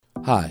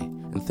Hi,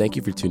 and thank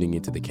you for tuning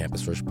into the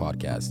Campus Rush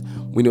podcast.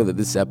 We know that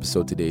this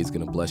episode today is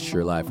going to bless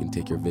your life and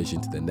take your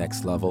vision to the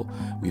next level.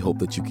 We hope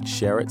that you can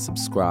share it,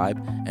 subscribe,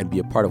 and be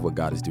a part of what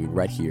God is doing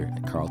right here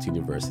at Carleton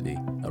University,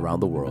 around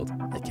the world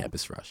at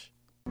Campus Rush.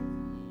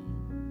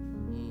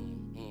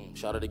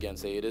 Shout it again.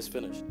 Say, it is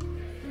finished.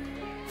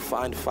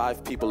 Find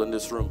 5 people in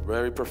this room.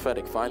 Very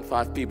prophetic. Find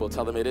 5 people.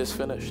 Tell them it is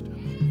finished.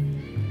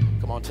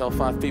 Come on, tell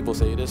 5 people.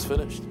 Say, it is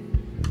finished.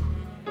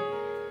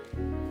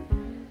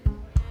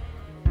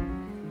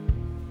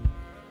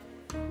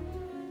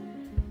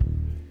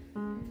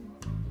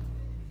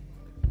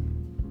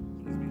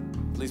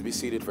 Please be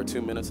seated for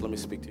 2 minutes. Let me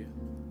speak to you.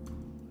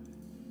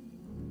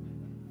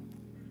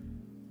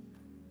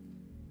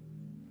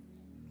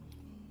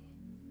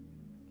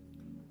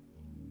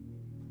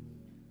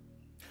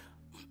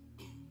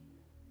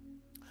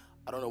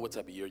 I don't know what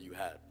type of year you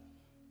had.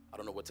 I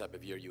don't know what type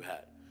of year you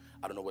had.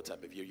 I don't know what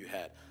type of year you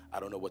had.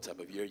 I don't know what type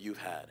of year you've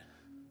had.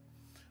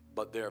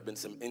 But there have been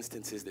some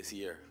instances this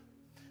year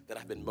that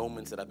have been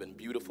moments that have been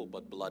beautiful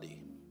but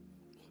bloody.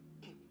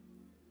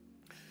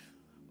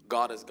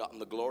 God has gotten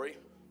the glory,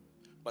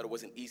 but it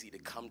wasn't easy to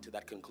come to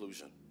that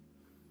conclusion.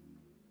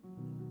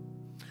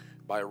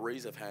 By a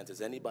raise of hands,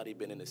 has anybody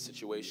been in a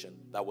situation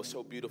that was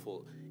so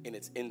beautiful in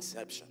its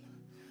inception,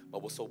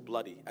 but was so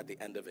bloody at the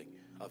end of it?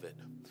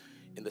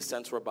 In the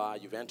sense whereby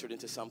you've entered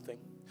into something,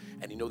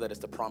 and you know that it's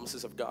the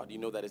promises of God, you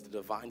know that it's the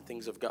divine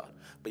things of God,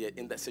 but yet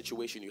in that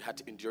situation, you had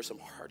to endure some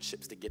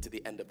hardships to get to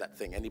the end of that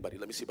thing. Anybody?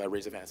 Let me see by a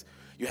raise of hands.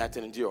 You had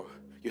to endure.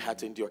 You had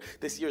to endure.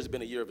 This year has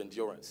been a year of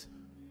endurance.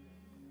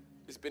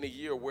 It's been a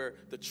year where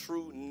the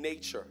true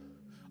nature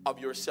of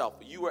yourself,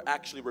 you were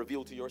actually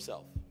revealed to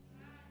yourself.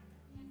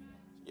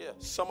 Yeah,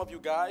 some of you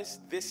guys,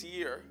 this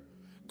year,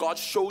 God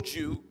showed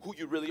you who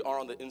you really are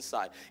on the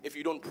inside. If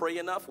you don't pray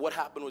enough, what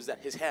happened was that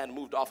his hand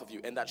moved off of you,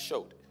 and that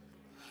showed.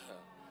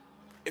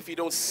 If you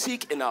don't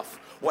seek enough,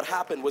 what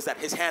happened was that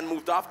his hand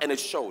moved off, and it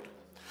showed.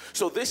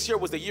 So this year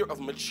was the year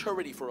of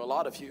maturity for a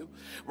lot of you,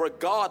 where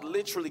God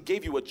literally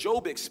gave you a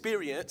Job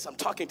experience. I'm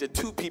talking to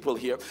 2 people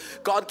here.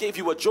 God gave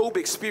you a Job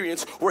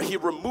experience where he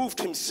removed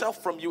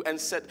himself from you and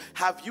said,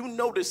 have you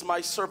noticed my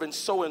servant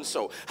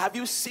so-and-so? Have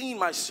you seen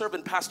my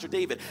servant Pastor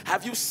David?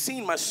 Have you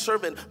seen my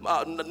servant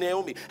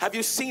Naomi? Have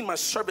you seen my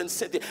servant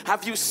Cynthia?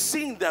 Have you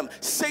seen them?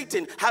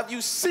 Satan, have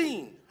you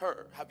seen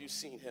her? Have you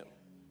seen him?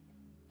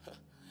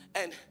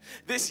 And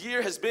this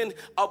year has been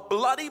a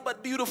bloody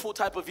but beautiful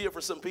type of year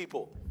for some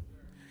people.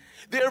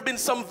 There have been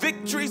some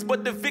victories,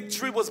 but the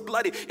victory was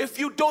bloody. If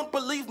you don't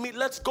believe me,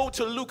 let's go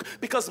to Luke,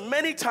 because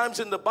many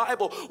times in the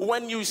Bible,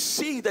 when you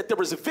see that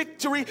there is a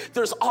victory,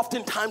 there's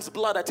oftentimes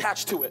blood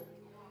attached to it.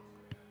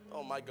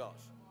 Oh my gosh.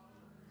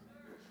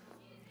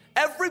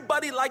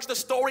 Everybody likes the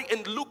story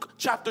in Luke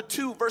chapter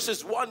 2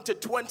 verses 1 to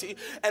 20,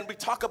 and we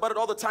talk about it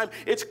all the time.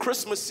 It's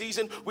Christmas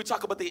season. We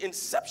talk about the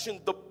inception,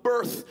 the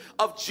birth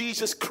of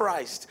Jesus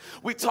Christ.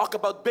 We talk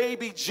about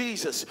baby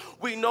Jesus.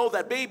 We know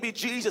that baby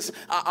Jesus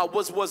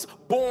was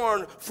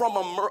born from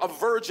a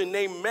virgin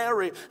named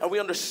Mary, and we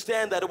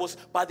understand that it was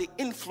by the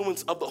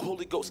influence of the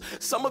Holy Ghost.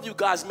 Some of you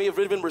guys may have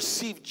even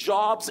received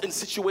jobs and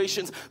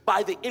situations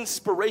by the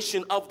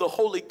inspiration of the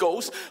Holy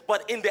Ghost,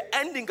 but in the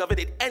ending of it,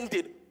 it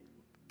ended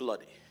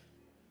bloody.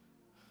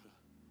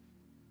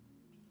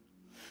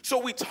 So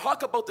we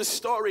talk about the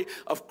story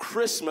of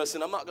Christmas,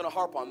 and I'm not going to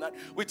harp on that.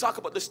 We talk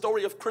about the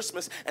story of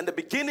Christmas, and the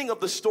beginning of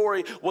the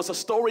story was a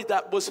story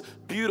that was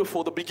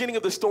beautiful. The beginning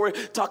of the story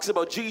talks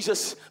about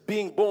Jesus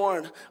being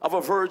born of a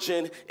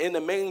virgin in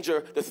a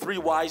manger. The 3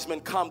 wise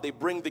men come, they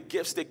bring the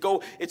gifts, they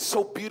go. It's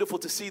so beautiful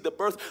to see the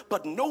birth,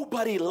 but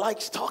nobody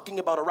likes talking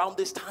about around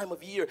this time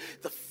of year,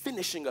 the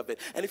finishing of it.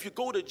 And if you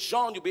go to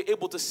John, you'll be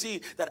able to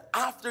see that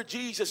after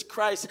Jesus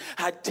Christ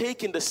had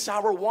taken the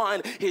sour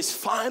wine, his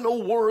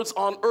final words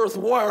on earth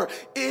were,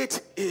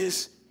 it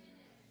is.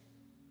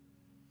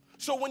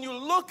 So when you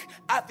look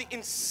at the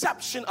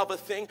inception of a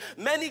thing,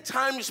 many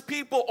times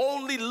people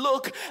only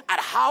look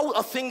at how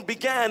a thing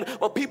began,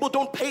 but people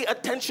don't pay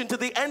attention to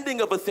the ending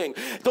of a thing.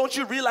 Don't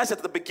you realize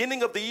at the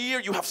beginning of the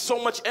year you have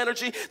so much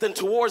energy, then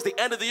towards the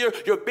end of the year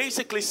you're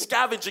basically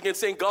scavenging and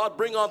saying, God,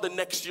 bring on the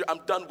next year.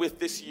 I'm done with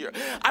this year.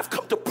 I've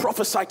come to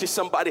prophesy to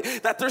somebody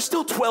that there's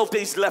still 12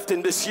 days left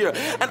in this year,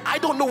 and I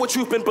don't know what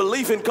you've been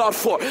believing God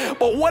for,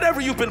 but whatever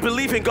you've been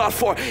believing God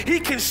for, he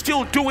can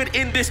still do it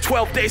in this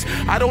 12 days.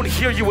 I don't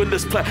hear you in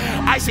this place.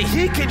 I say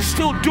he can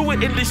still do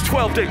it in these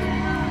 12 days.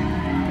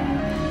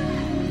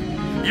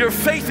 Your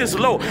faith is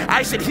low.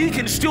 I said he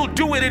can still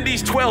do it in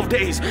these 12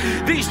 days.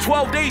 These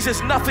 12 days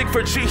is nothing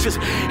for Jesus.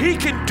 He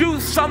can do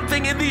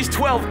something in these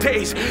 12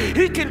 days.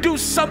 He can do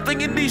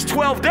something in these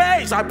 12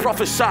 days. I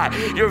prophesy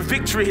your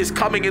victory is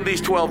coming in these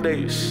 12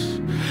 days.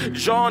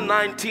 John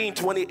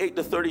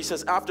 19:28-30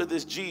 says, after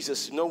this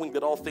Jesus, knowing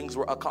that all things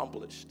were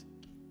accomplished,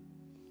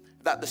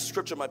 that the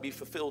scripture might be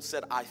fulfilled,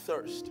 said, I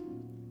thirst.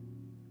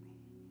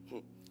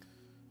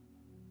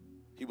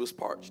 He was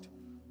parched.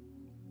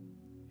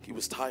 He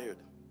was tired.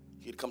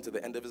 He had come to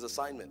the end of his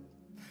assignment.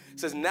 It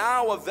says,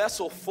 now a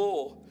vessel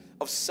full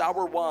of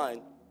sour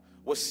wine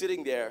was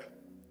sitting there,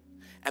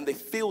 and they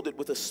filled it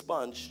with a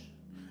sponge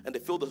and they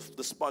filled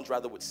the sponge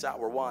rather with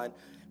sour wine,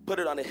 put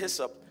it on a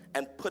hyssop,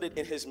 and put it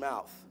in his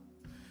mouth.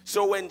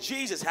 So when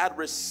Jesus had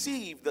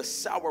received the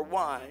sour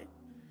wine,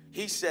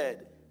 he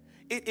said,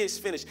 it is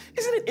finished.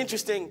 Isn't it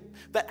interesting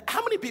that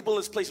how many people in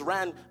this place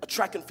ran a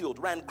track and field,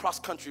 ran cross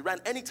country, ran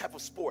any type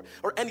of sport,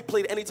 or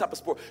played any type of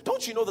sport?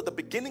 Don't you know that at the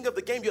beginning of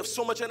the game you have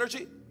so much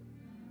energy,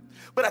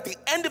 but at the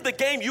end of the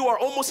game you are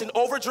almost in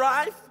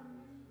overdrive?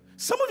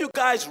 Some of you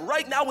guys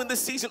right now in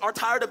this season are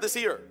tired of this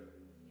year.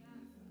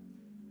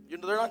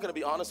 They're not going to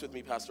be honest with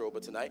me, Pastor Oba,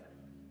 tonight.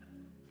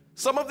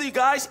 Some of you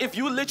guys, if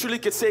you literally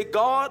could say,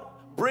 God,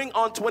 bring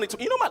on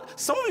 2020. You know what?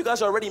 Some of you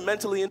guys are already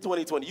mentally in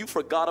 2020. You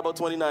forgot about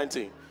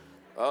 2019.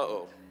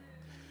 Uh-oh.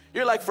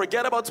 You're like,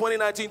 forget about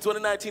 2019.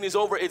 2019 is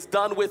over. It's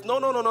done with. No.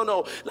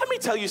 Let me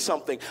tell you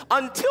something.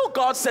 Until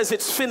God says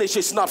it's finished,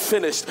 it's not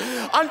finished.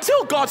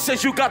 Until God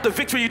says you got the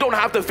victory, you don't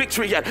have the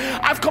victory yet.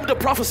 I've come to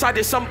prophesy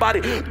to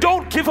somebody.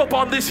 Don't give up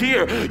on this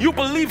year. You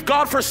believe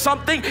God for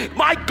something.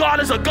 My God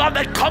is a God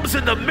that comes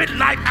in the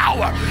midnight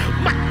hour.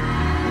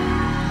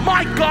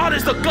 My God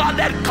is the God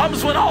that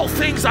comes when all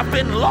things have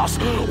been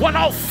lost, when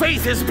all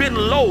faith has been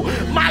low.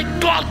 My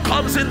God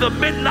comes in the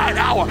midnight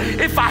hour.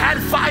 If I had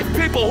 5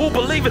 people who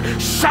believe it,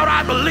 shout,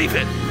 I believe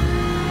it.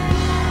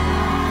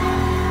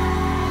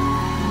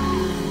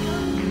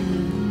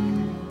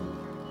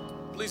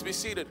 Please be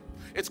seated.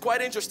 It's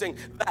quite interesting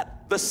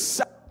that the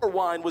sour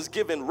wine was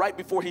given right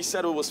before he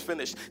said it was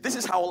finished. This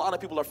is how a lot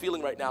of people are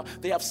feeling right now.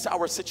 They have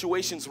sour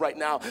situations right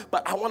now.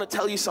 But I want to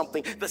tell you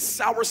something. The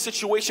sour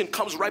situation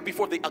comes right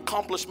before the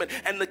accomplishment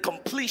and the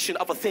completion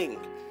of a thing.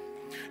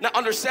 Now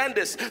understand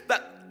this,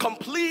 that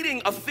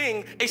completing a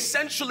thing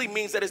essentially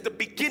means that it's the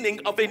beginning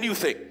of a new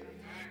thing.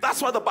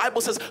 That's why the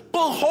Bible says,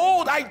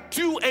 behold, I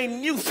do a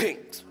new thing.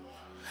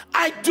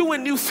 I do a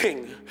new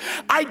thing.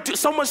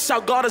 Someone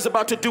shout, God is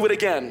about to do it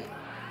again.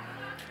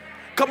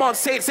 Come on,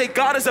 say it. Say,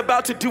 God is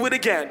about to do it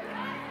again.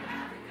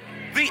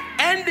 The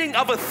ending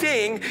of a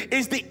thing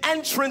is the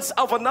entrance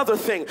of another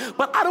thing.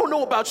 But I don't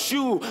know about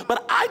you,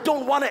 but I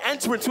don't want to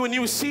enter into a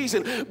new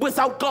season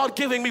without God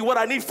giving me what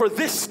I need for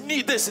this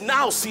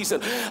now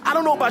season. I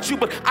don't know about you,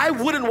 but I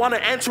wouldn't want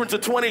to enter into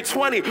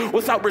 2020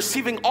 without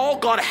receiving all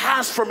God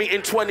has for me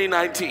in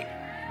 2019.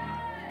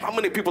 How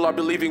many people are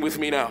believing with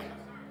me now?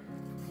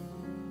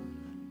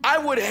 I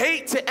would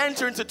hate to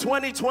enter into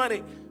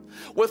 2020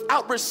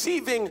 without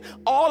receiving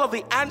all of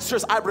the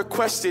answers I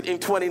requested in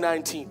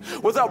 2019,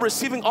 without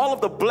receiving all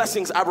of the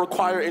blessings I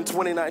require in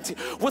 2019,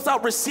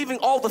 without receiving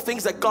all the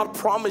things that God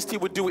promised he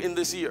would do in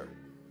this year.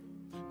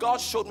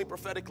 God showed me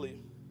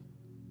prophetically,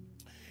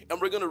 and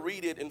we're going to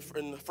read it in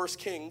 1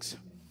 Kings.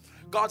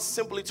 God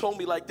simply told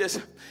me like this.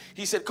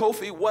 He said,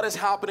 Kofi, what is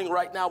happening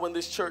right now in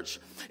this church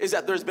is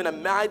that there's been a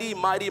mighty,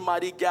 mighty,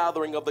 mighty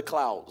gathering of the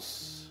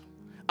clouds.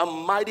 A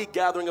mighty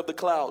gathering of the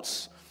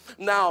clouds.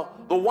 Now,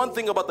 the one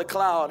thing about the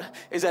cloud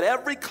is that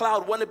every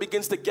cloud, when it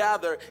begins to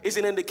gather, is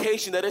an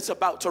indication that it's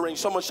about to rain.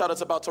 Someone shout,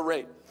 it's about to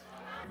rain.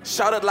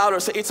 Shout it louder,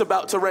 say, it's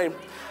about to rain.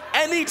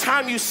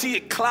 Anytime you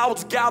see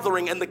clouds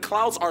gathering and the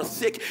clouds are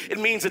thick, it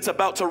means it's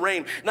about to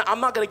rain. Now,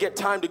 I'm not going to get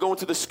time to go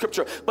into the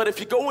scripture, but if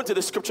you go into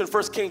the scripture in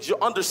 1 Kings,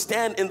 you'll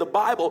understand in the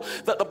Bible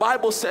that the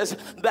Bible says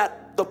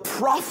that the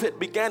prophet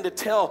began to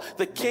tell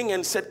the king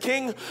and said,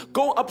 King,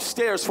 go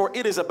upstairs for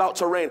it is about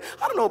to rain.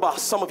 I don't know about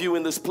some of you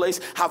in this place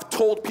have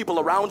told people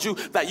around you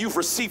that you've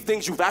received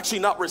things you've actually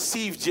not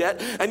received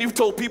yet, and you've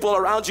told people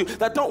around you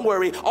that don't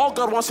worry, all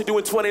God wants to do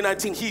in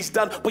 2019 he's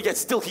done, but yet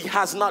still he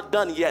has not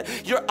done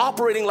yet. You're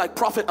operating like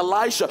Prophet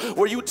Elisha,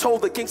 where you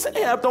told the king, say,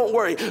 hey, don't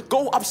worry,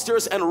 go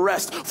upstairs and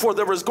rest, for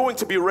there is going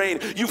to be rain.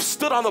 You've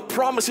stood on the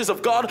promises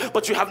of God,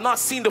 but you have not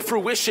seen the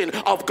fruition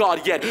of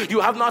God yet.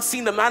 You have not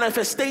seen the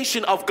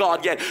manifestation of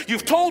God yet.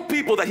 You've told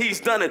people that he's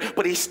done it,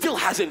 but he still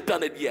hasn't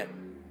done it yet.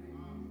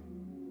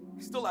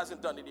 He still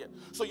hasn't done it yet.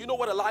 So you know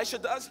what Elisha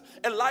does?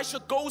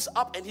 Elisha goes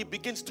up and he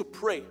begins to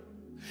pray.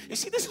 You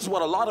see, this is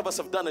what a lot of us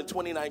have done in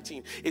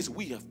 2019, is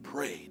we have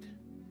prayed.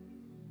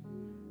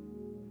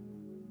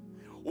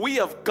 We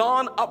have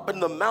gone up in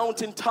the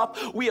mountaintop.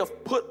 We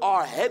have put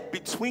our head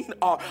between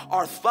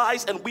our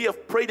thighs and we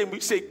have prayed and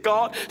we say,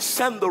 God,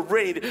 send the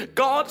rain.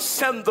 God,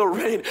 send the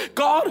rain.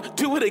 God,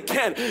 do it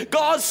again.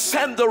 God,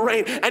 send the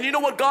rain. And you know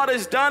what God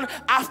has done?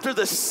 After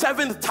the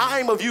 7th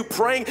time of you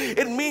praying,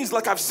 it means,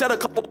 like I've said a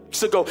couple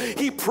weeks ago,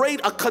 he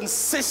prayed a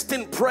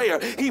consistent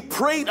prayer. He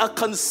prayed a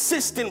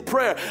consistent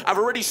prayer. I've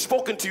already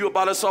spoken to you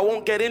about it, so I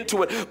won't get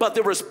into it. But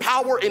there is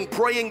power in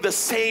praying the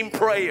same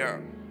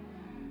prayer.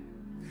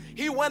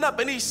 He went up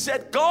and he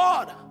said,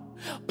 God,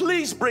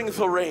 please bring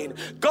the rain.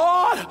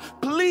 God,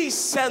 please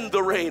send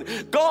the rain.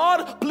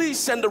 God, please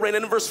send the rain.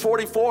 And in verse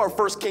 44 of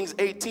 1 Kings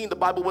 18, the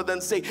Bible would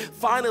then say,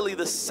 finally,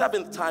 the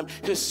 7th time,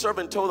 his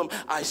servant told him,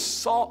 I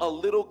saw a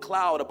little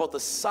cloud about the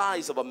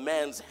size of a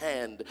man's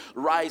hand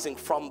rising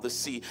from the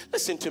sea.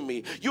 Listen to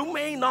me. You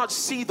may not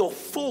see the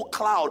full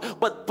cloud,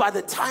 but by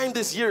the time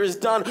this year is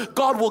done,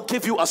 God will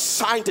give you a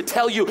sign to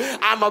tell you,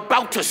 I'm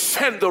about to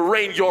send the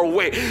rain your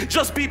way.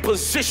 Just be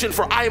positioned,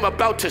 for I am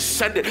about to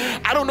send it.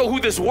 I don't know who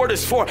this word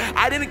is for.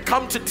 I didn't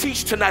come to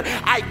teach tonight.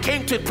 I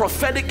came to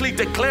prophetically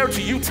declare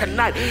to you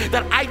tonight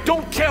that I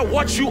don't care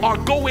what you are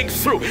going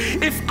through.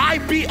 If I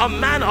be a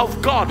man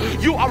of God,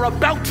 you are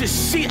about to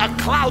see a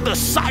cloud the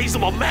size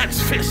of a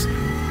man's fist.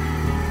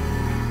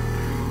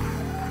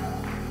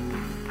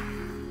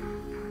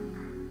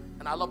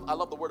 And I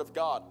love the word of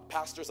God.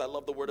 Pastors, I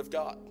love the word of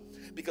God,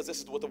 because this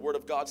is what the word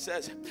of God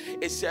says.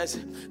 It says,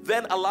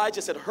 then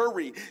Elijah said,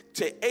 hurry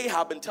to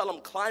Ahab and tell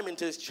him climb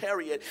into his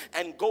chariot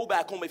and go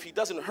back home. If he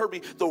doesn't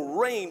hurry, the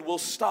rain will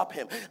stop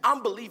him.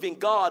 I'm believing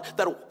God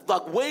that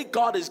the way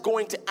God is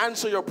going to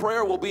answer your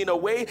prayer will be in a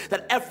way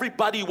that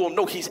everybody will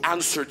know he's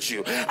answered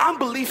you. I'm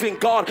believing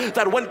God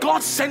that when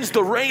God sends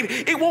the rain,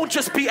 it won't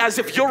just be as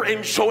if you're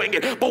enjoying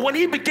it, but when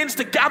he begins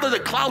to gather the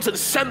clouds and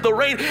send the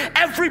rain,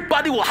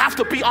 everybody will have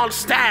to be on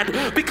stand.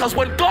 Because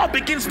when God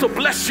begins to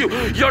bless you,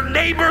 your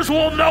neighbors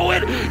will know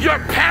it, your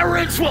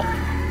parents will,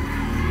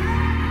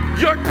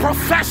 your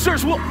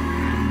professors will.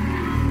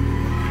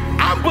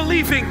 I'm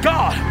believing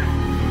God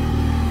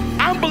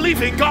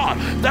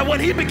that when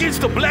he begins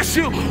to bless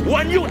you,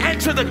 when you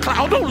enter the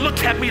cloud, don't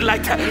look at me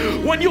like that.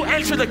 When you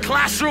enter the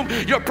classroom,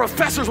 your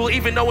professors will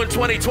even know in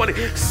 2020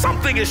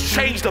 something has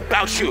changed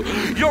about you.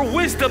 Your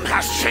wisdom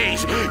has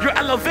changed. Your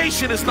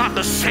elevation is not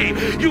the same.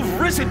 You've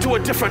risen to a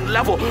different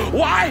level.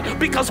 Why?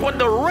 Because when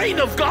the rain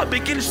of God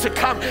begins to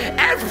come,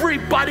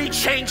 everybody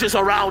changes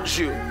around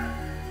you.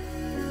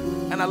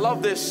 And I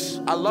love this.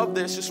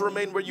 Just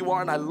remain where you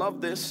are. And I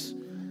love this.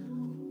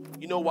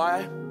 You know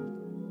why?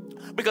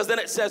 Because then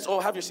it says, oh,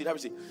 have your seat.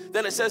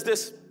 Then it says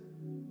this,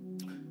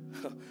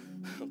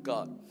 oh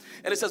God.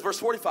 And it says, verse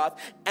 45,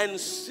 and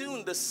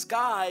soon the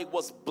sky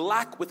was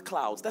black with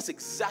clouds. That's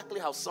exactly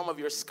how some of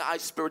your sky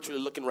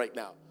spiritually looking right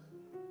now.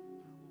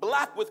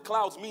 Black with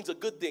clouds means a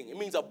good thing. It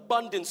means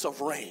abundance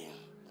of rain.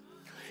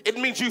 It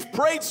means you've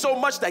prayed so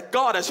much that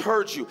God has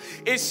heard you.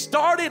 It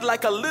started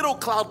like a little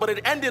cloud, but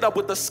it ended up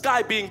with the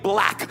sky being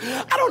black.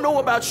 I don't know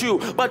about you,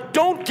 but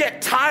don't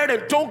get tired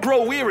and don't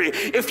grow weary.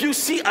 If you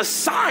see a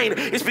sign,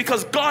 it's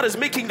because God is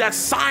making that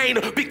sign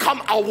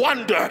become a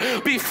wonder.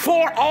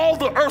 Before all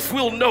the earth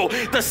will know,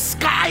 the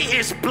sky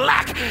is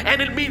black,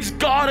 and it means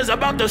God is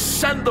about to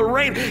send the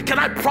rain. Can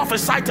I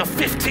prophesy to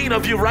 15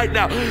 of you right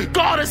now?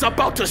 God is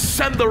about to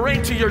send the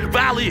rain to your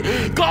valley.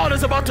 God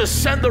is about to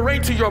send the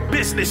rain to your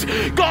business.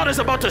 God is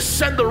about to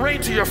send the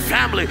rain to your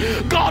family.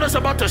 God is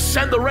about to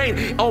send the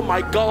rain. Oh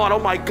my God, oh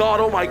my God,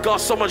 oh my God.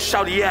 Someone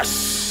shout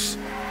yes.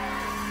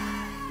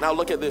 Now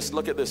look at this.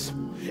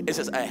 It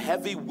says a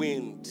heavy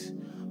wind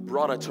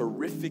brought a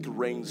terrific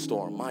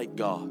rainstorm. My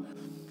God.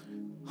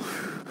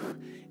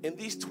 In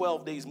these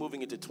 12 days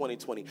moving into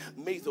 2020,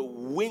 may the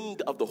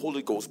wind of the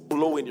Holy Ghost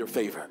blow in your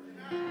favor.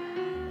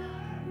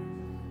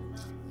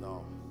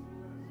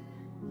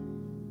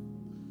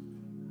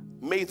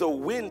 May the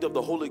wind of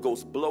the Holy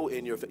Ghost blow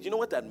in your face. You know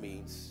what that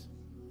means?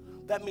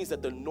 That means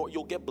that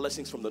you'll get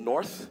blessings from the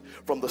north,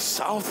 from the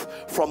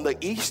south, from the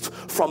east,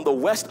 from the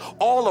west.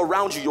 All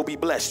around you, you'll be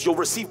blessed. You'll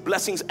receive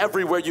blessings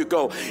everywhere you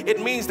go. It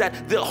means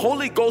that the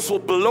Holy Ghost will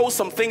blow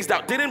some things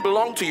that didn't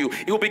belong to you.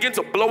 He will begin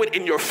to blow it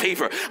in your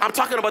favor. I'm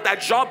talking about that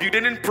job you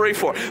didn't pray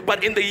for,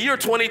 but in the year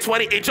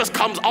 2020, it just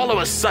comes all of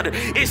a sudden.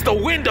 It's the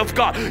wind of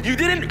God. You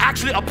didn't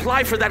actually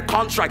apply for that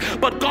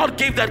contract, but God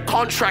gave that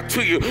contract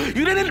to you.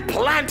 You didn't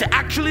plan to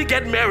actually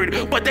get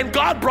married, but then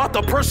God brought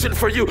the person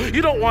for you.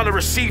 You don't want to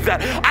receive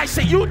that. I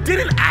say you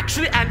didn't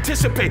actually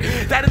anticipate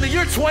that in the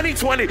year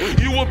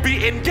 2020 you will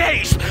be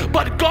engaged,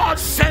 but God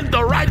sent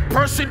the right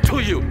person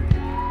to you.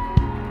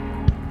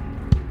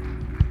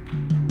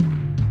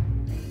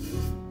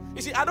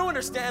 You see, I don't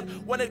understand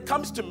when it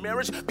comes to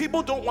marriage,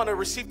 people don't want to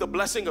receive the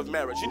blessing of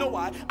marriage. You know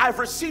why? I've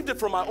received it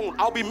from my own.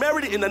 I'll be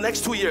married in the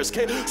next 2 years,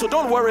 okay? So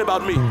don't worry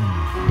about me.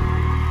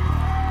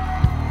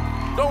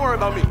 Don't worry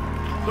about me.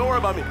 Don't worry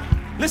about me.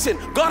 Listen,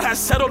 God has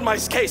settled my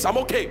case. I'm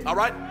okay, all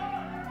right?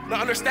 Now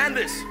understand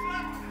this.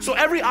 So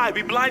every eye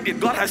be blinded.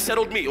 God has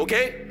settled me,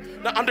 okay?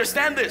 Now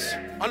understand this.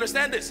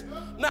 Understand this.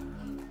 Now,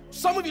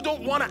 some of you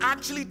don't want to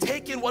actually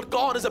take in what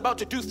God is about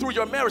to do through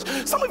your marriage.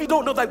 Some of you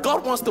don't know that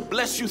God wants to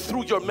bless you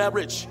through your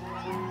marriage.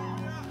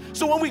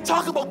 So when we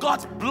talk about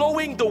God's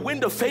blowing the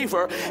wind of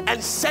favor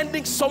and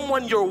sending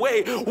someone your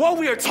way, what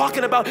we are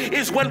talking about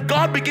is when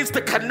God begins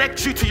to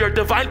connect you to your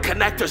divine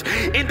connectors.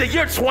 In the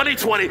year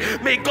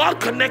 2020, may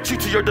God connect you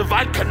to your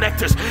divine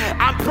connectors.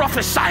 I'm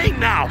prophesying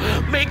now.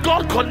 May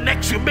God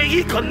connect you. May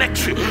He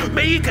connect you.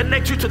 May He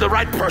connect you to the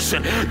right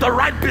person, the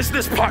right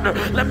business partner.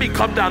 Let me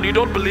come down. You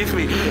don't believe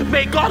me.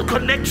 May God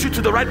connect you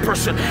to the right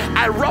person.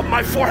 I rub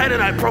my forehead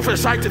and I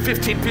prophesy to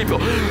 15 people.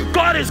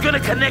 God is going to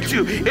connect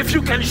you. If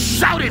you can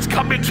shout, it's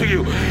coming to you.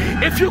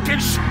 If you can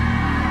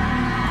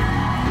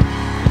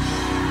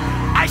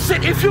I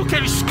said if you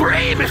can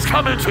scream, it's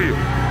coming to you.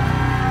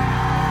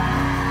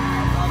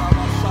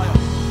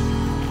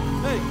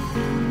 Hey,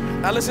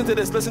 now listen to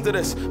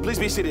this. Please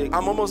be seated.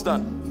 I'm almost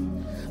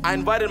done. I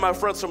invited my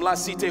friends from La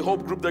Cité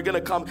Hope Group. They're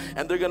gonna come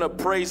and they're gonna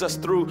praise us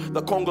through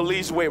the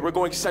Congolese way. We're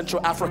going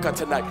Central Africa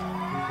tonight.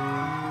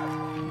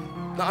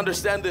 Now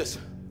understand this.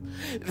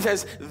 It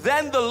says,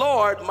 then the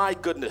Lord, my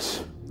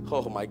goodness,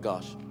 oh my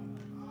gosh.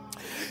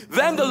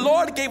 Then the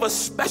Lord gave us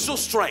special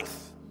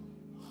strength.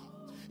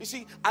 You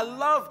see, I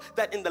love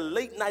that in the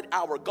late night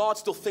hour, God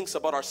still thinks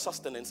about our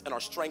sustenance and our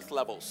strength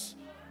levels.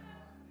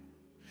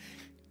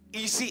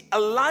 You see,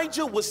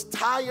 Elijah was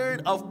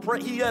tired of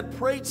praying. He had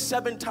prayed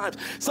 7 times.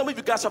 Some of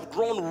you guys have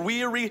grown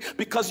weary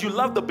because you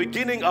love the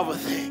beginning of a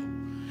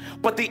thing,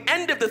 but the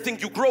end of the thing,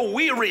 you grow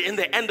weary in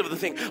the end of the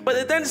thing. But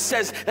it then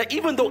says that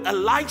even though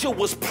Elijah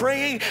was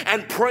praying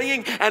and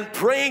praying and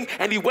praying,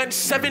 and he went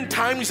 7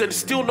 times and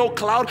still no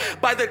cloud,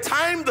 by the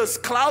time this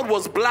cloud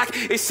was black,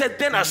 it said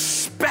then a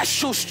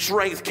special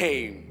strength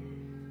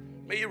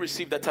came. May you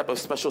receive that type of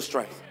special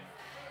strength.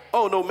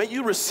 Oh no, may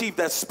you receive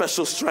that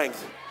special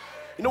strength.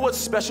 You know what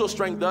special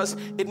strength does?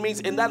 It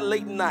means in that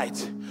late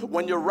night,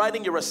 when you're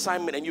writing your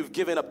assignment and you've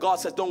given up, God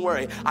says, don't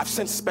worry, I've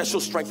sent special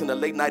strength in the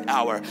late night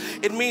hour.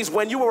 It means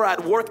when you are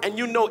at work and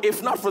you know,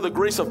 if not for the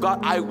grace of God,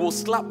 I will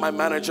slap my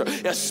manager.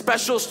 A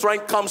special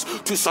strength comes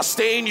to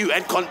sustain you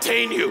and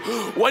contain you.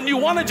 When you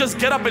want to just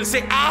get up and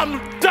say,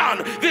 I'm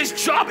done,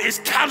 this job is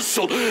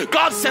canceled,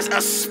 God says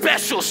a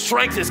special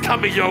strength is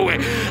coming your way.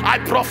 I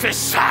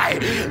prophesy,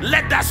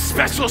 let that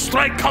special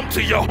strength come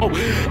to your home.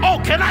 Oh,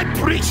 can I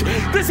preach?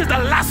 This is the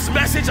last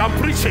message I'm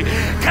preaching.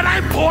 Can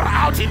I pour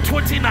out in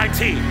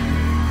 2019?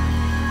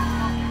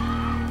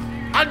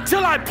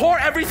 Until I pour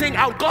everything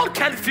out, God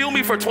can't fill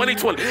me for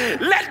 2020.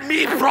 Let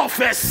me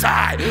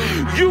prophesy.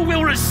 You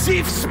will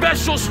receive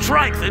special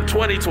strength in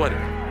 2020.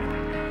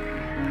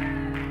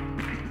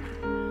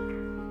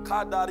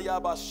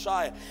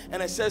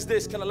 And it says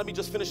this, let me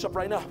just finish up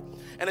right now.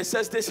 And it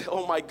says this,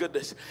 oh my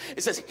goodness.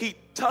 It says he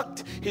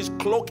tucked his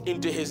cloak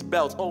into his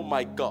belt. Oh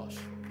my gosh.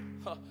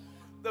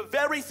 The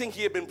very thing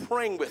he had been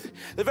praying with,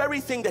 the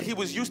very thing that he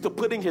was used to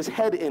putting his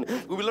head in.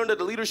 We learned at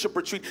the leadership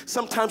retreat,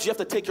 sometimes you have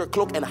to take your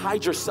cloak and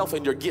hide yourself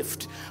in your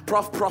gift.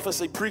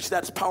 Prophecy preached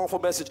that powerful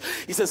message.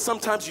 He says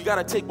sometimes you got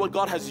to take what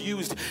God has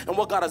used and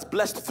what God has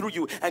blessed through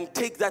you and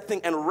take that thing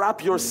and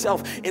wrap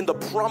yourself in the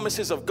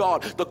promises of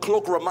God. The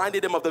cloak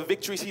reminded him of the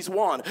victories he's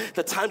won,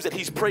 the times that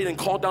he's prayed and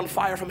called down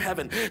fire from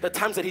heaven, the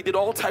times that he did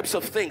all types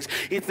of things.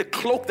 It's the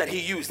cloak that he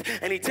used,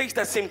 and he takes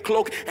that same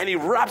cloak and he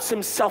wraps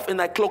himself in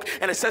that cloak.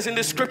 And it says in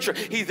this scripture,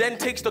 he then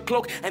takes the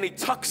cloak and he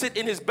tucks it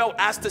in his belt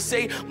as to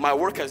say, my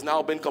work has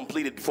now been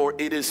completed, for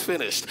it is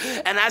finished.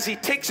 And as he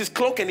takes his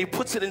cloak and he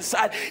puts it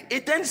inside,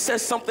 it then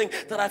says something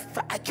that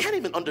I can't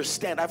even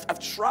understand. I've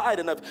tried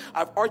and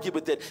I've argued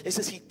with it. It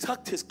says he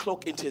tucked his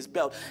cloak into his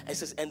belt. It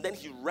says, and then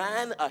he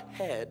ran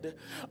ahead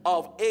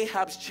of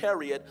Ahab's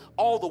chariot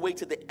all the way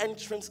to the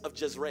entrance of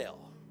Jezreel.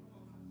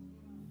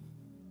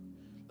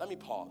 Let me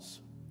pause.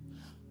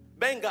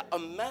 Benga, a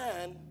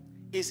man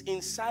is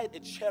inside a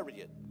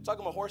chariot. I'm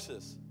talking about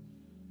horses.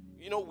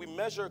 You know, we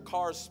measure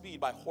cars'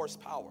 speed by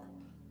horsepower.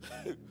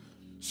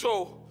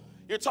 So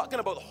you're talking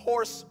about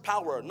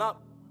horsepower,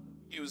 not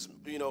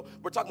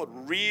we're talking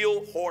about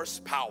real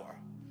horsepower.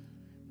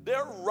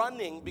 They're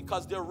running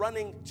because they're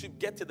running to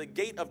get to the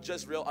gate of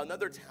Jezreel,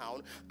 another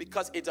town,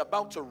 because it's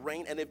about to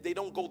rain. And if they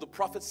don't go, the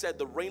prophet said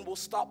the rain will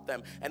stop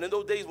them. And in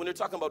those days, when you're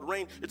talking about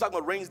rain, you're talking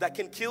about rains that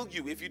can kill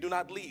you if you do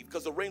not leave,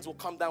 because the rains will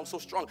come down so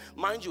strong.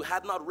 Mind you,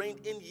 had not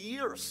rained in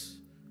years.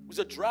 It was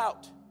a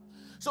drought.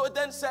 So it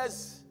then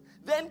says,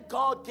 then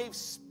God gave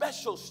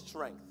special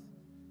strength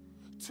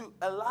to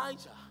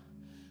Elijah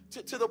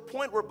to the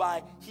point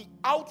whereby he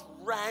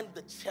outran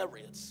the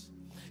chariots.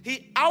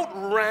 He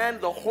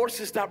outran the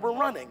horses that were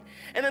running.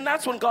 And then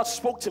that's when God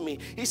spoke to me.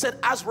 He said,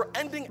 as we're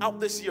ending out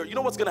this year, you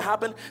know what's going to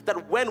happen?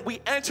 That when we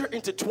enter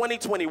into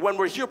 2020, when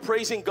we're here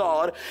praising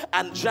God,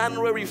 and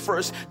January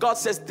 1st, God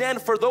says, then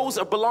for those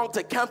that belong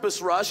to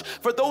Campus Rush,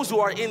 for those who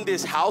are in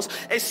this house,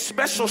 a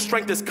special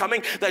strength is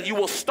coming, that you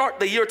will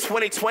start the year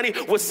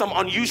 2020 with some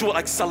unusual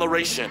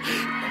acceleration.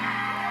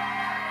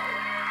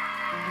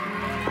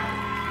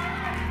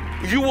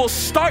 You will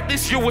start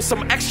this year with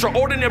some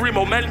extraordinary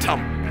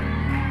momentum.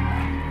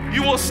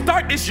 You will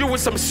start this year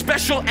with some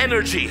special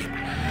energy.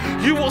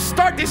 You will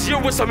start this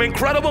year with some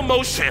incredible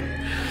motion.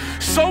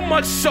 So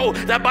much so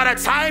that by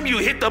the time you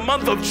hit the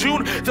month of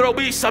June, there will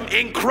be some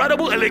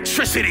incredible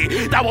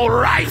electricity that will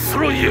rise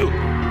through you.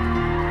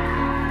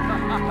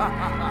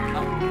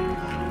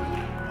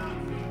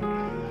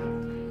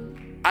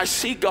 I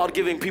see God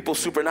giving people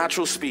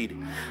supernatural speed.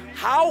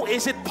 How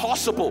is it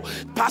possible?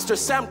 Pastor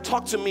Sam,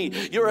 talk to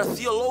me. You're a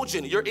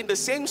theologian. You're in the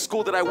same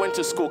school that I went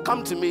to school.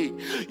 Come to me.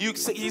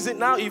 He's in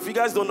now. If you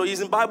guys don't know, he's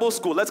in Bible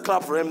school. Let's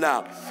clap for him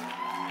now.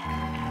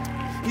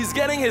 He's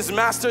getting his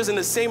master's in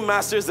the same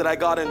master's that I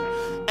got in.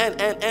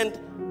 And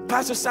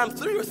Pastor Sam,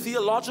 through your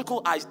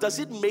theological eyes, does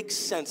it make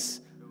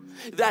sense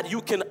that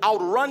you can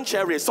outrun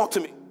chariots? Talk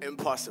to me.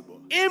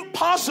 Impossible.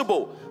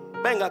 Impossible.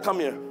 Benga, come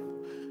here.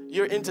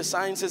 You're into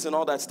sciences and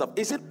all that stuff.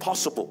 Is it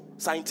possible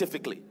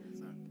scientifically?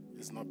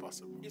 It's not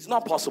possible. It's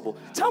not possible.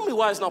 Tell me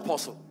why it's not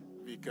possible.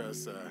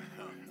 Because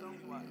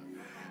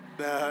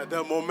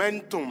the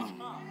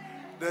momentum,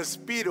 the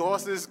speed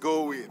horses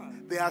go with,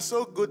 they are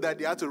so good that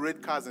they have to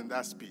rate cars in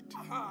that speed.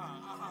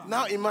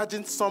 Now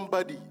imagine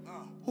somebody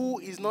who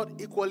is not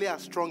equally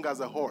as strong as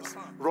a horse,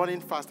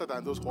 running faster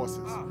than those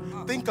horses?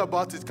 Think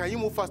about it. Can you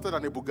move faster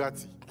than a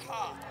Bugatti?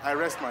 I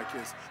rest my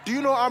case. Do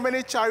you know how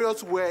many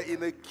chariots were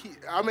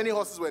how many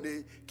horses were in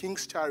the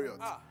king's chariot?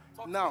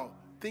 Now,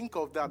 think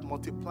of that,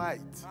 multiply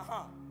it.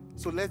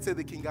 So let's say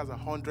the king has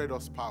 100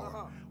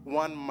 horsepower.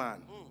 One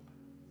man.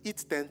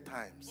 Eat 10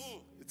 times.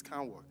 It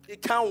can't work.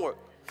 It can't work.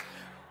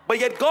 But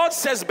yet God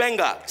says,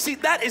 Benga. See,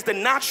 that is the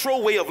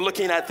natural way of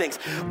looking at things.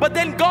 But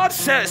then God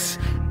says,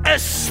 a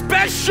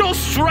special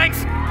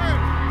strength.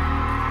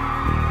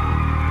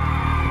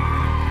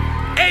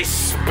 A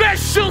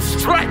special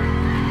strength.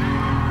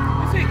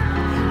 You see,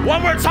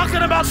 when we're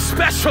talking about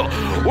special,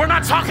 we're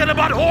not talking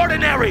about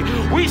ordinary.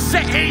 We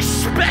say a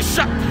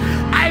special.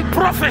 I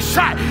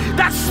prophesy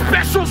that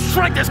special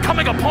strength is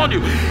coming upon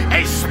you.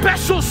 A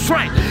special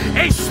strength,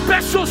 a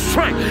special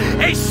strength,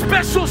 a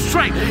special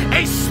strength,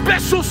 a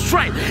special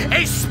strength,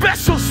 a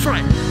special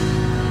strength.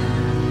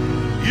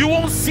 You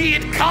won't see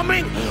it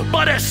coming,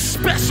 but a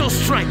special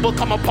strength will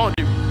come upon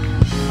you.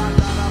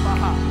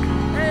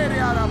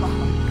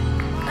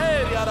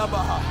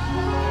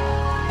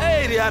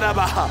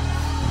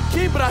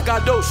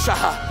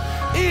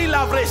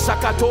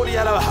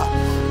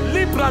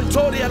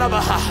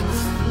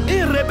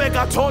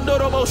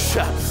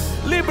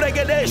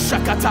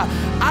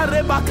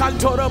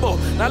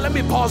 Now let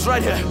me pause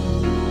right here.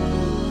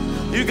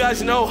 You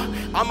guys know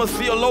I'm a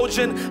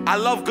theologian. I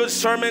love good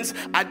sermons.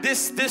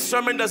 This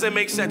sermon doesn't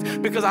make sense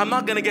because I'm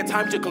not going to get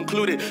time to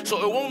conclude it. So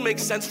it won't make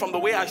sense from the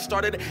way I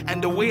started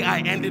and the way I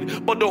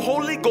ended. But the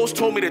Holy Ghost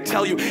told me to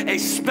tell you a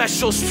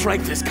special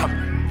strength is coming.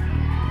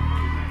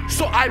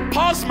 So I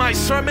paused my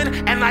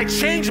sermon and I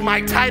changed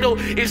my title.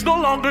 It's no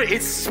longer,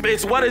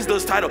 it's what is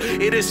this title?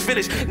 It is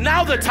finished.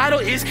 Now the title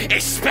is a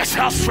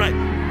special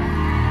strength.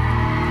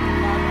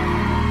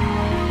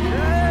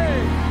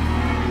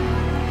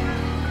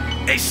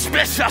 A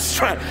special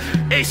strength.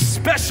 A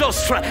special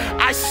strength.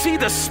 I see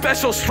the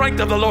special strength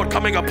of the Lord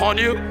coming upon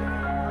you.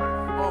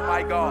 Oh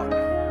my God.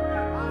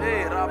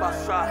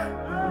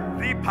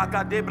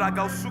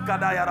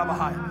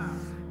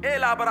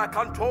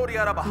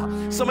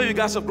 Some of you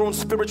guys have grown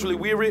spiritually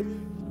weary.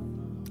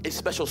 A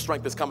special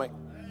strength is coming.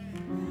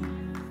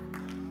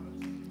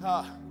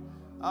 My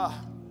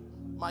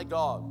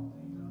God.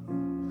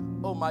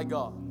 Oh my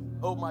God.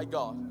 Oh my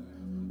God.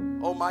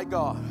 Oh my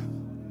God.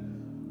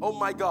 Oh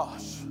my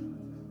gosh.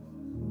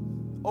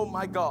 Oh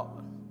my God.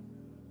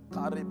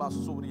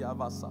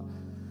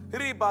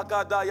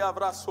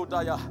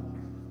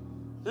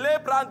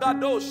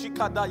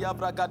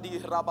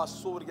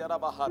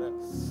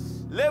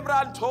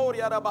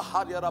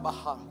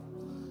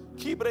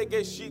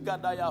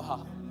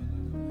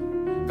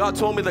 God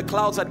told me the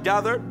clouds had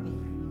gathered.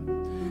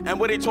 And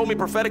what he told me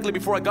prophetically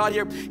before I got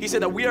here, he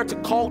said that we are to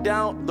call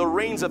down the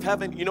rains of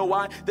heaven. You know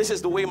why? This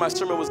is the way my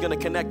sermon was going to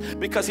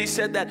connect. Because he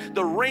said that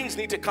the rains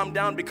need to come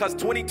down because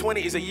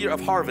 2020 is a year of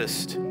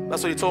harvest.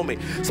 That's what he told me.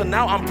 So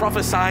now I'm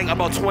prophesying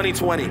about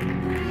 2020.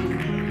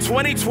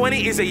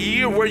 2020 is a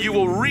year where you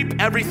will reap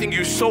everything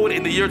you sowed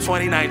in the year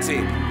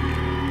 2019.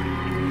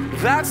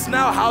 That's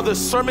now how the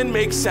sermon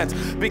makes sense,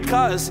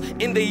 because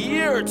in the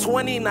year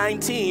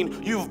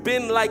 2019 you've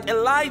been like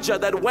Elijah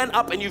that went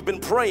up and you've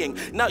been praying.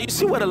 Now you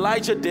see what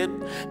Elijah did?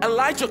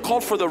 Elijah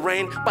called for the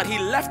rain, but he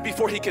left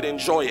before he could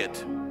enjoy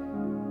it.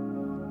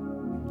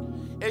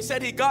 It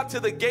said he got to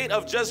the gate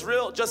of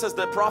Jezreel just as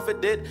the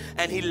prophet did,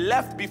 and he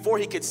left before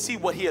he could see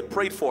what he had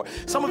prayed for.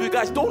 Some of you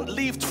guys don't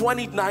leave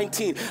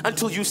 2019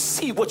 until you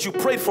see what you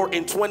prayed for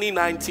in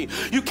 2019.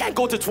 You can't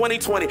go to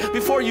 2020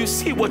 before you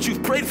see what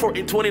you've prayed for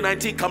in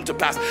 2019 come to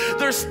pass.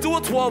 There's still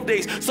 12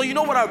 days. So you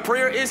know what our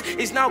prayer is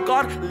now,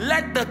 God,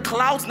 let the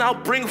clouds now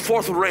bring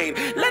forth rain.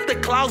 Let the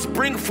clouds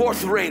bring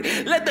forth rain.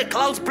 Let the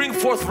clouds bring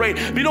forth rain.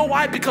 You know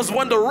why? Because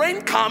when the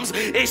rain comes,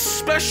 a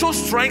special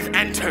strength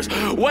enters.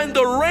 When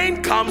the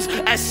rain comes,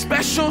 a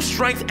special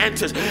strength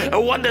enters.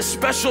 And when the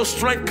special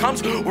strength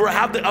comes, we'll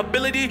have the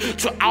ability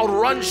to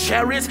outrun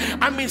chariots.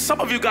 I mean, some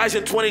of you guys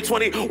in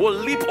 2020 will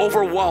leap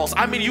over walls.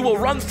 I mean, you will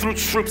run through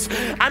troops.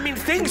 I mean,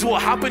 things will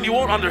happen, you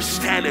won't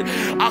understand it.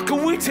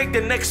 Can we take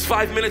the next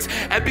 5 minutes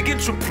and begin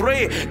to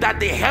pray that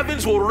the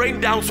heavens will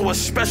rain down so a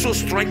special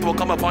strength will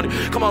come upon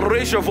you? Come on,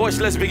 raise your voice.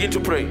 Let's begin to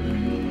pray.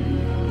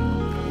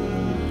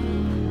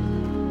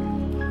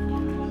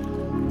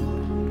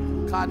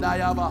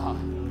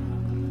 Kadayabaha.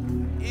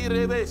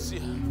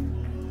 Irebesia.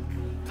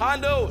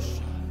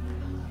 Kandos.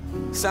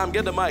 Sam,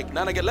 get the mic.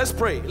 Nana, let's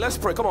pray. Let's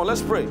pray. Come on,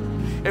 let's pray.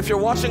 If you're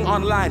watching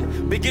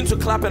online, begin to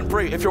clap and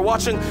pray. If you're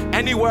watching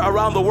anywhere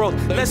around the world,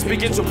 let's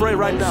begin to pray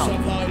right now.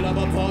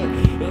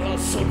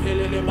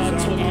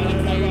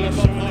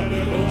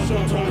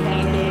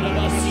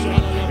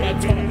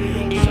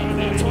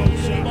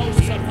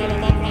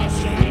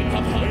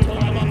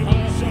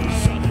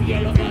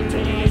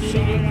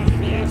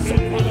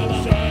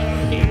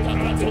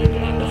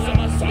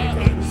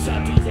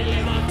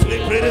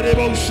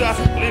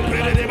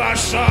 Leprede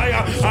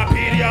Bashaya,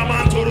 Apiria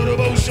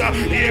Mantorobosha,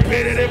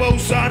 Epede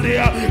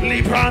Bosandia,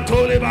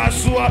 Libranto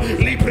Lebasua,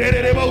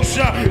 Liprede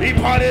Bosha,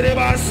 Ipade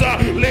Basa,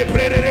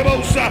 Leprede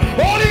Bosa,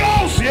 Holy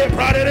Ghost,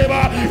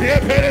 Epradeba,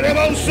 Epede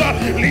Bosa,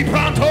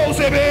 Libranto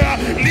Sebea,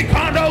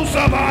 Licando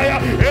Savaya,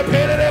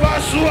 Epede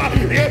Basua,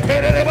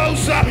 Epede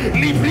Bosa,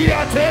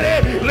 Libria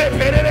Tele,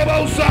 Lepede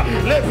Bosa,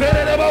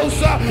 Lepede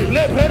Bosa,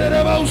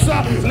 Lepede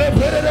Bosa,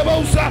 Lepede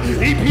Bosa,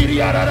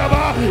 Ipiria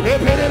Raba,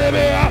 Epede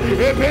Bea,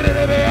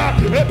 Epede Bea,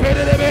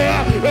 Epede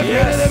Bea,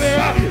 Epede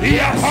Bea,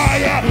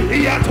 Iapaya,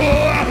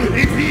 Iatoa,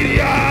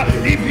 Ipiria,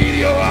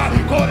 Ipirioa,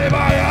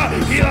 Kodebaya,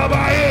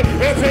 Ilabaye,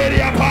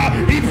 Eperiapa,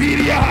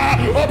 Ipiria,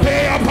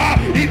 Opeapa,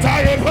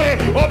 Itayepe,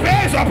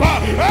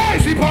 Opesapa,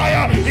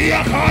 Esipaya,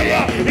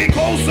 Iakaya,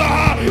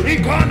 Ikosa,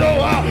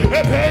 Ikandoa,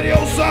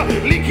 Eperiosa,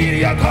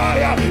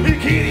 Likiriakaya,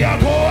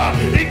 Ikiriakoa,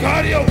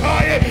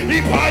 Ikariokaya,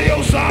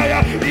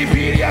 Ipariosaya,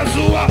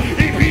 Ipiriazua,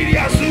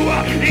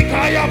 Ipiriazua,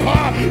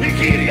 Ikayapa,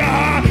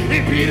 Ikiria,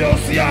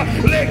 Ipiriosia,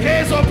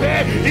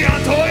 Lekesope,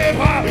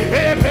 Iantoepa,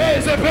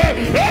 Epesepe,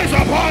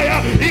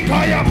 Esapaya,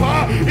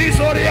 Ikayapa,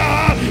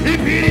 Isoria,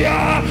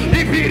 Ipiria,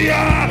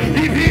 Ipiria,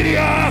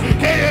 Ipiria,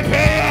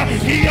 Keepea,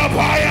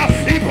 Iapaya,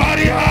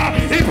 Iparia,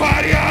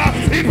 Iparia,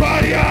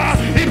 Iparia,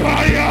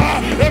 Iparia,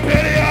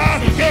 Eperia,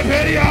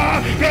 Keperia,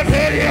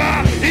 Keperia,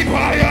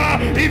 Ipaya,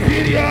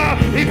 Ipiria,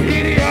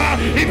 Ipiria,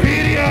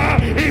 Ipiria,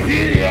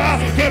 Ipiria,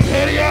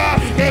 Keperia,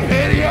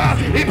 Keperia,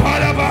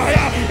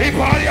 Iparabaya,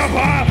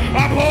 Ipariapa,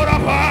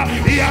 Aporapa,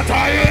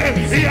 Iataye,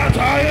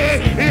 Iataye,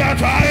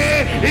 Iataye,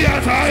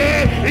 Iataye,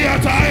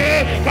 Iataye,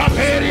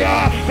 Caperia,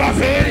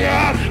 Caperia,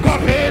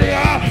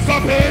 Caperia,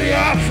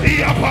 Caperia,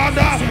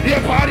 Iapanda,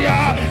 Iaparia,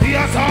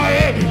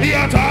 Iataye,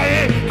 Iataye,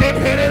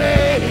 Kepere,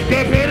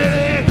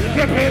 Kepere,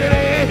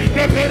 Kepere,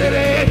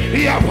 Kepere,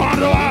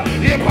 Iapandoa,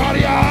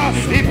 Iaparia,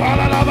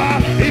 Ipalalaba,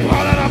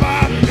 Ipalalaba,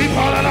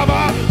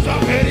 Ipalalaba,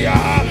 Zaperia,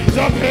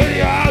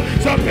 Zaperia,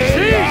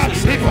 Zaperia,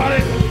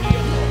 Iparia.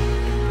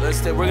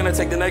 We're going to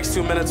take the next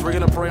 2 minutes. We're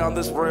going to pray on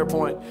this prayer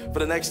point for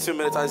the next 2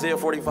 minutes. Isaiah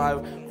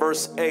 45,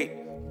 verse 8.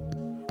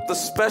 The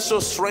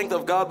special strength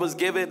of God was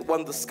given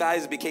when the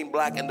skies became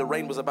black and the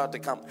rain was about to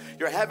come.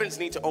 Your heavens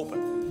need to open.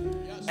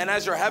 And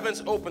as your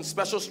heavens open,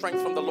 special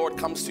strength from the Lord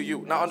comes to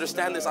you. Now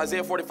understand this.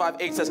 Isaiah 45,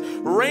 8 says,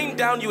 rain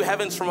down, you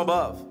heavens from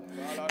above,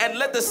 and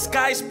let the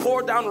skies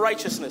pour down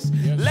righteousness.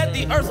 Let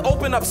the earth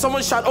open up.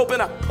 Someone shout, open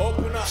up.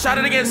 Open up. Shout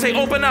it again. Say,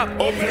 open up.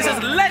 It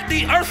says, let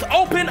the earth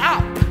open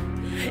up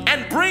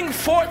and bring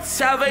forth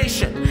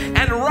salvation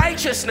and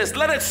righteousness.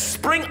 Let it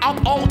spring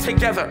up all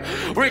together.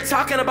 We're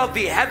talking about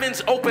the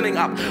heavens opening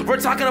up. We're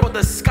talking about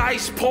the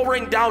skies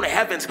pouring down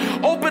heavens.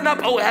 Open up,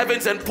 O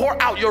heavens, and pour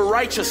out your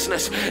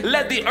righteousness.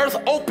 Let the earth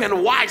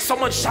open wide.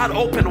 Someone shout,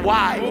 open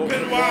wide.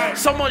 Open wide.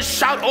 Someone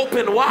shout,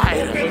 open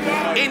wide. Open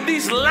wide. In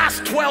these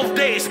last 12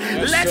 days,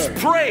 let's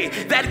pray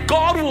that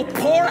God will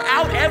pour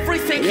out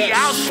everything He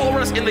has for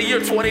us in the year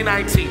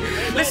 2019.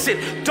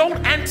 Listen,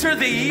 don't enter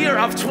the year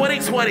of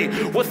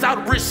 2020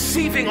 without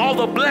receiving all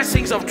the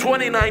blessings of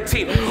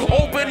 2019.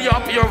 Open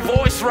up your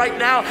voice right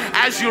now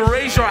as you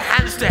raise your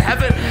hands to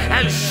heaven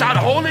and shout,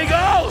 Holy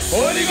Ghost,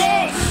 Holy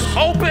Ghost,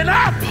 open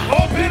up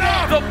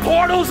the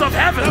portals of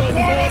heaven,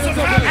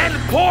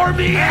 and pour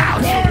me out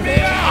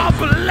a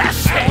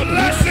blessing.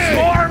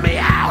 Pour me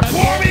out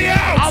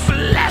a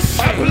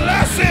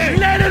blessing.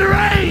 Let it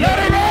rain. Let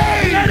it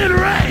rain. Let it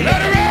rain.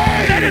 Let it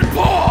rain. Let it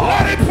pour.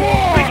 Let it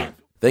pour.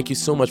 Thank you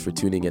so much for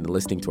tuning in and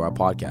listening to our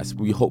podcast.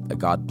 We hope that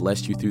God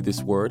blessed you through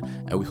this word,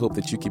 and we hope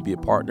that you can be a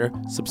partner,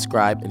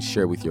 subscribe, and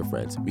share with your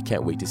friends. We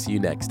can't wait to see you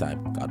next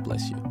time. God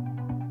bless you.